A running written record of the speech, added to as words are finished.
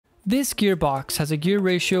This gearbox has a gear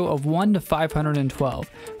ratio of 1 to 512,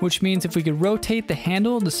 which means if we could rotate the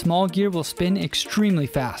handle, the small gear will spin extremely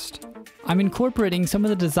fast. I'm incorporating some of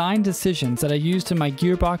the design decisions that I used in my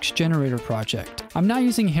gearbox generator project. I'm not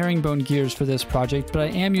using herringbone gears for this project, but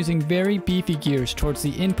I am using very beefy gears towards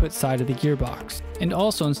the input side of the gearbox. And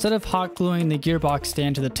also, instead of hot gluing the gearbox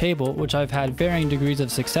stand to the table, which I've had varying degrees of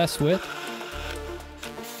success with,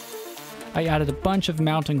 I added a bunch of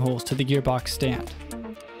mounting holes to the gearbox stand.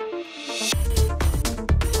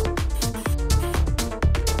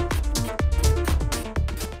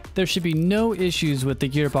 There should be no issues with the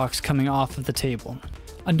gearbox coming off of the table.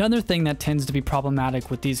 Another thing that tends to be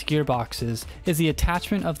problematic with these gearboxes is the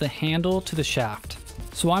attachment of the handle to the shaft.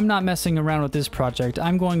 So I'm not messing around with this project,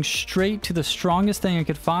 I'm going straight to the strongest thing I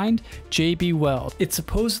could find, JB Weld. It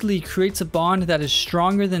supposedly creates a bond that is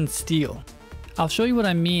stronger than steel. I'll show you what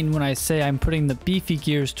I mean when I say I'm putting the beefy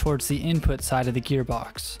gears towards the input side of the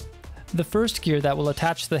gearbox. The first gear that will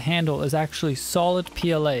attach the handle is actually solid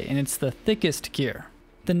PLA, and it's the thickest gear.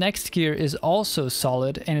 The next gear is also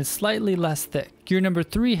solid and is slightly less thick. Gear number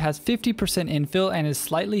 3 has 50% infill and is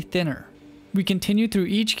slightly thinner. We continue through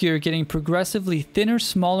each gear getting progressively thinner,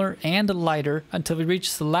 smaller, and lighter until we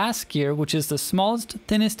reach the last gear, which is the smallest,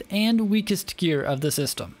 thinnest, and weakest gear of the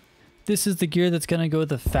system. This is the gear that's going to go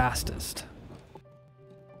the fastest.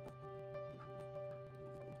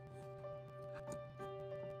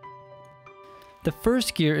 The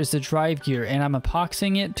first gear is the drive gear, and I'm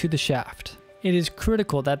epoxying it to the shaft. It is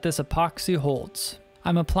critical that this epoxy holds.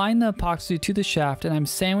 I'm applying the epoxy to the shaft and I'm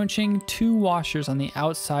sandwiching 2 washers on the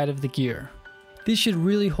outside of the gear. This should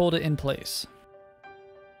really hold it in place.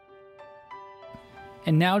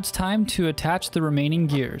 And now it's time to attach the remaining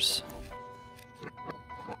gears.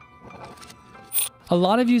 A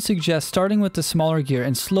lot of you suggest starting with the smaller gear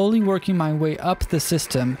and slowly working my way up the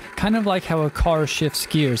system, kind of like how a car shifts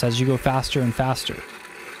gears as you go faster and faster.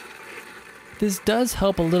 This does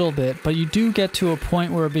help a little bit, but you do get to a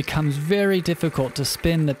point where it becomes very difficult to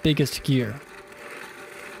spin the biggest gear.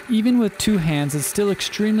 Even with 2 hands, it's still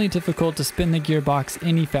extremely difficult to spin the gearbox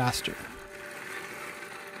any faster.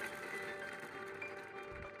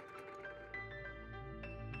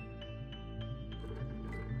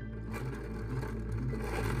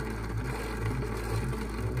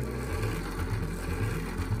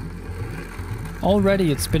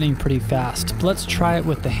 Already it's spinning pretty fast, but let's try it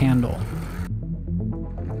with the handle.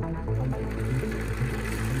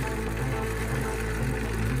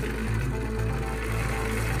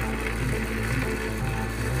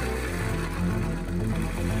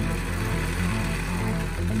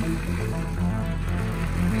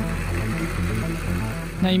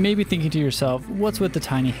 Now you may be thinking to yourself, what's with the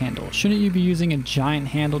tiny handle? Shouldn't you be using a giant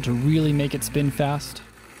handle to really make it spin fast?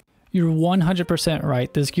 You're 100%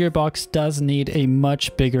 right, this gearbox does need a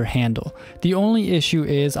much bigger handle. The only issue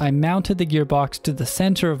is I mounted the gearbox to the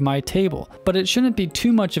center of my table, but it shouldn't be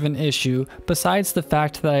too much of an issue besides the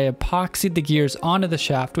fact that I epoxied the gears onto the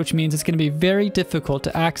shaft, which means it's going to be very difficult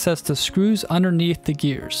to access the screws underneath the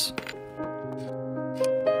gears.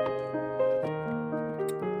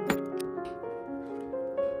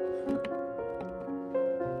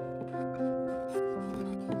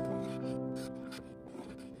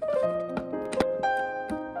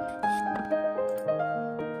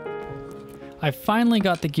 I finally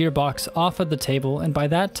got the gearbox off of the table, and by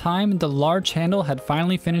that time the large handle had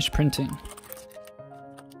finally finished printing.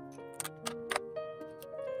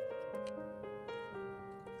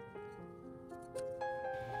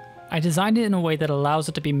 I designed it in a way that allows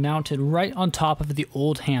it to be mounted right on top of the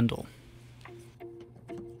old handle.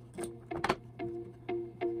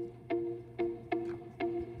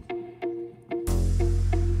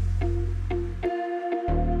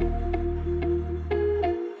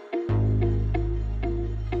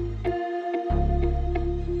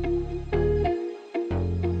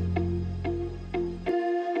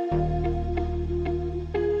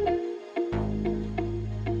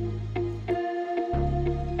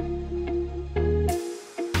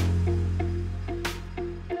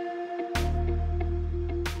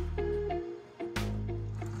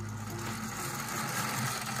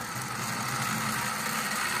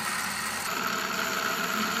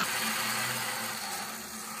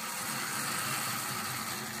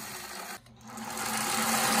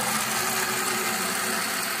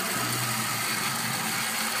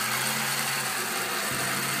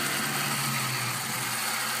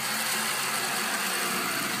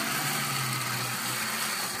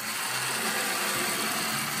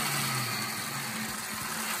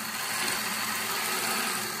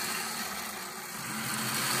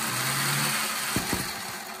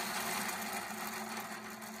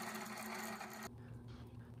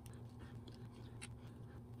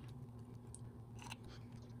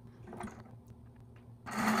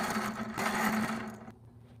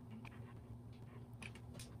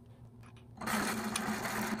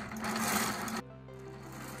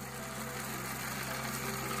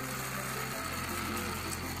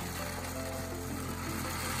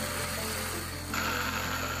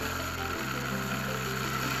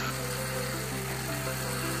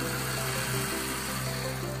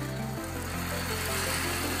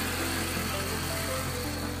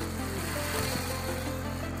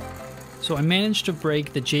 so I managed to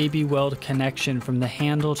break the JB Weld connection from the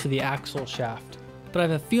handle to the axle shaft. But I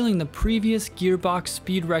have a feeling the previous gearbox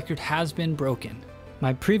speed record has been broken.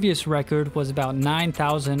 My previous record was about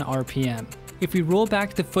 9,000 RPM. If we roll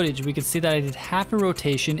back the footage, we can see that I did half a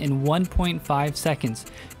rotation in 1.5 seconds,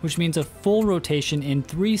 which means a full rotation in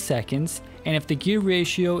 3 seconds, and if the gear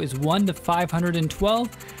ratio is 1 to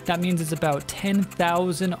 512, that means it's about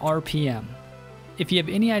 10,000 RPM. If you have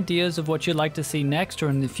any ideas of what you'd like to see next or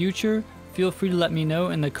in the future, feel free to let me know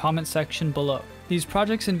in the comment section below. These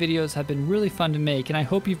projects and videos have been really fun to make, and I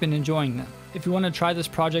hope you've been enjoying them. If you want to try this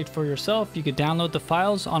project for yourself, you could download the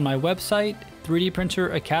files on my website,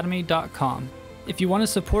 3dprinteracademy.com. If you want to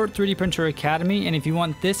support 3D Printer Academy, and if you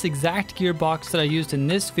want this exact gearbox that I used in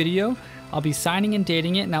this video, I'll be signing and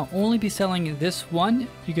dating it, and I'll only be selling this one.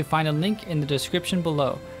 You can find a link in the description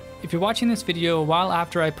below. If you're watching this video a while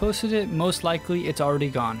after I posted it, most likely it's already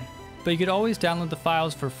gone. But you could always download the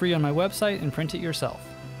files for free on my website and print it yourself.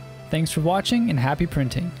 Thanks for watching, and happy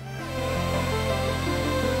printing!